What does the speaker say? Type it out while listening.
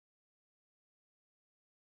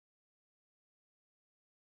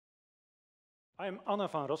I'm Anne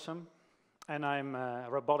van Rossum, and I'm a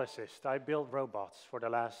roboticist. I build robots for the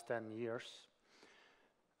last 10 years.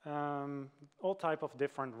 All type of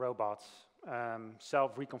different robots.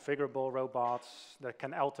 Self-reconfigurable robots that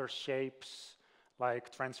can alter shapes,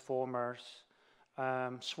 like transformers.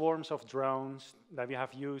 Swarms of drones that we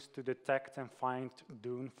have used to detect and find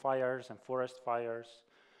dune fires and forest fires.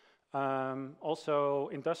 Also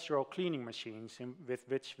industrial cleaning machines with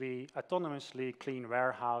which we autonomously clean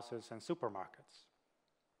warehouses and supermarkets.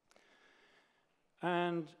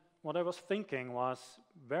 And what I was thinking was,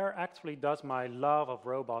 where actually does my love of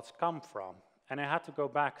robots come from? And I had to go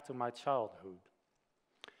back to my childhood.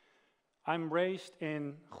 I'm raised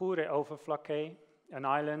in Goeree-Overflakkee, an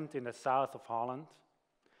island in the south of Holland,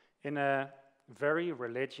 in a very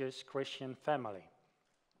religious Christian family.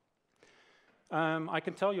 I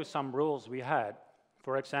can tell you some rules we had.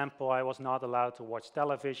 For example, I was not allowed to watch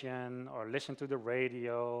television or listen to the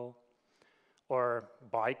radio or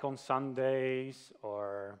bike on Sundays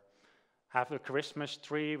or have a Christmas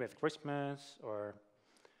tree with Christmas or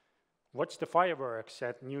watch the fireworks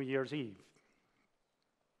at New Year's Eve.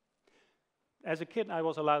 As a kid, I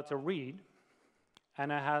was allowed to read,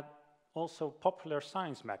 and I had also popular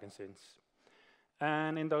science magazines.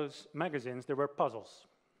 And in those magazines, there were puzzles.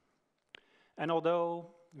 And although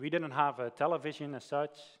we didn't have a television as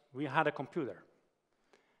such, we had a computer.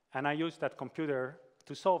 And I used that computer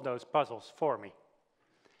to solve those puzzles for me.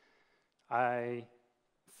 I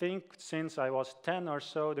think since I was 10 or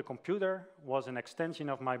so, the computer was an extension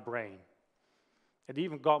of my brain. It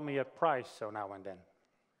even got me a prize so now and then.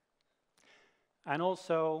 And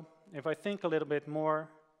also, if I think a little bit more,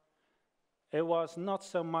 it was not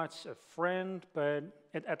so much a friend, but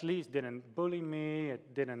it at least didn't bully me,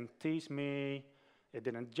 it didn't tease me, it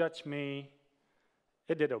didn't judge me,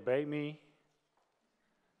 it did obey me.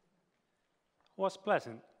 It was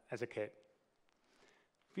pleasant as a kid.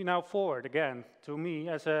 If we now forward again to me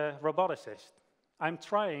as a roboticist, I'm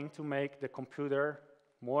trying to make the computer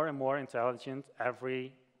more and more intelligent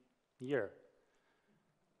every year.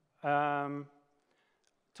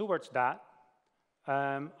 Towards that,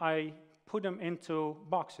 I put them into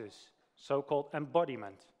boxes, so-called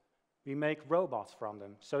embodiment. We make robots from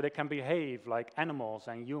them, so they can behave like animals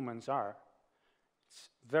and humans are. It's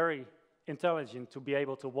very intelligent to be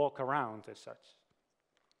able to walk around as such.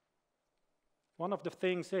 One of the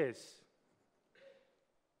things is,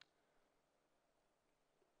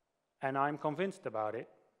 and I'm convinced about it,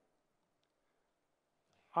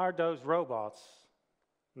 are those robots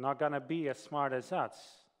not going to be as smart as us?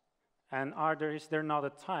 And is there not a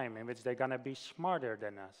time in which they're going to be smarter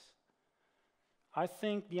than us? I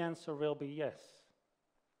think the answer will be yes.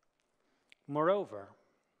 Moreover,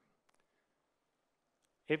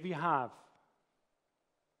 if we have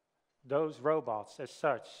those robots as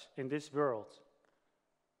such in this world,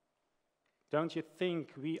 don't you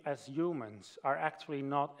think we as humans are actually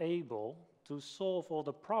not able to solve all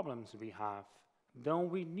the problems we have?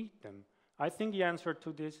 Don't we need them? I think the answer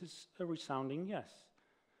to this is a resounding yes.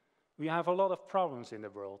 We have a lot of problems in the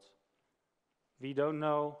world. We don't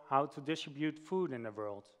know how to distribute food in the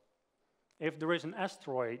world. If there is an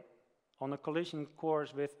asteroid on a collision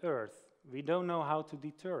course with Earth, we don't know how to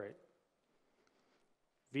deter it.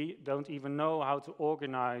 We don't even know how to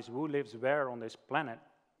organize who lives where on this planet,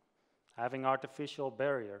 having artificial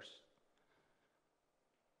barriers.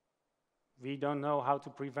 We don't know how to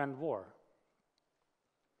prevent war.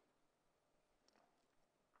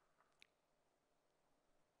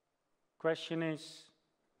 Question is,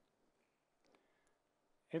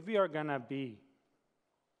 if we are going to be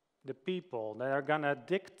the people that are going to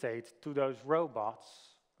dictate to those robots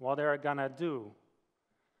what they are going to do,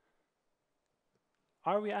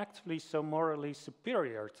 are we actually so morally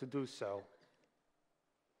superior to do so?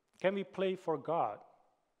 Can we play for God?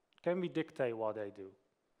 Can we dictate what they do?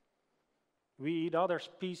 We eat other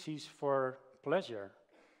species for pleasure.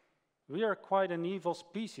 We are quite an evil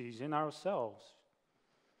species in ourselves.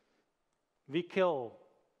 We kill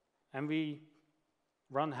and we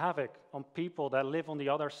run havoc on people that live on the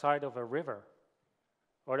other side of a river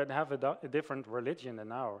or that have a different religion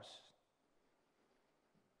than ours.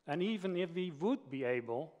 And even if we would be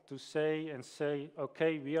able to say,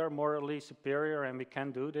 okay, we are morally superior and we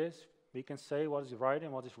can do this, we can say what is right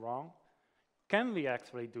and what is wrong, can we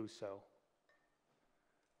actually do so?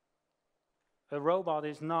 A robot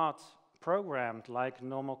is not programmed like a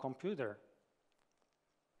normal computer.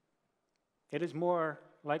 It is more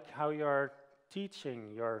like how you're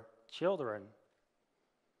teaching your children.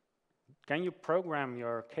 Can you program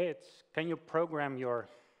your kids? Can you program your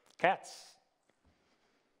cats?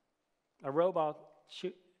 A robot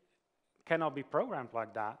cannot be programmed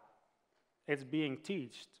like that. It's being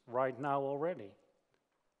taught right now already.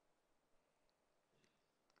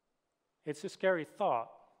 It's a scary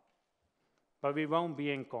thought, but we won't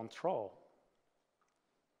be in control.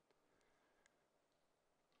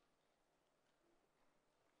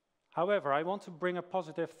 However, I want to bring a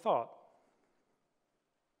positive thought.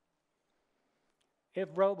 If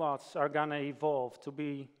robots are going to evolve to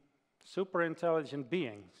be super intelligent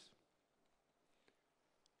beings,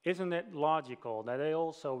 isn't it logical that they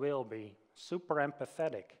also will be super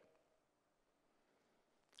empathetic?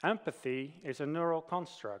 Empathy is a neural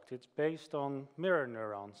construct. It's based on mirror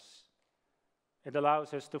neurons. It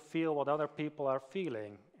allows us to feel what other people are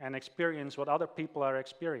feeling and experience what other people are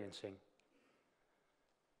experiencing.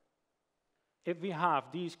 If we have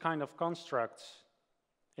these kind of constructs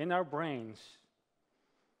in our brains,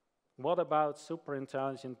 what about super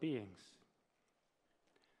intelligent beings?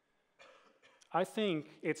 I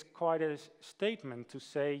think it's quite a statement to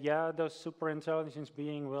say, yeah, those super intelligent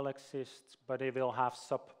beings will exist, but they will have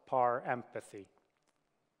subpar empathy.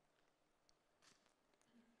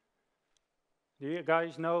 Do you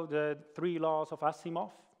guys know the 3 laws of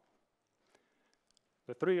Asimov?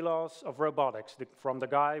 The 3 laws of robotics, from the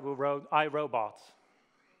guy who wrote I, Robot.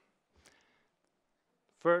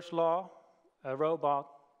 First law, a robot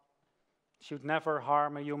should never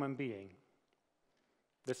harm a human being.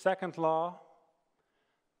 The second law,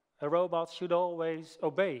 a robot should always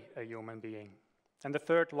obey a human being. And the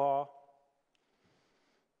third law,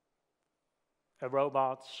 a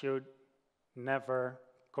robot should never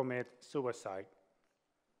commit suicide.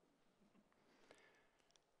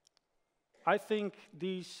 I think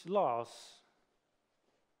these laws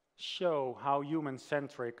show how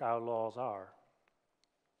human-centric our laws are.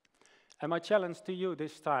 And my challenge to you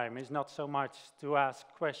this time is not so much to ask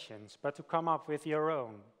questions, but to come up with your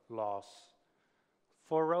own laws,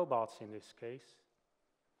 for robots in this case,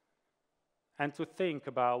 and to think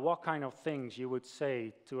about what kind of things you would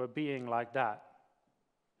say to a being like that.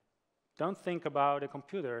 Don't think about a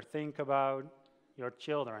computer, think about your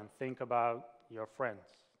children, think about your friends.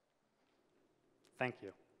 Thank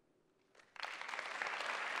you.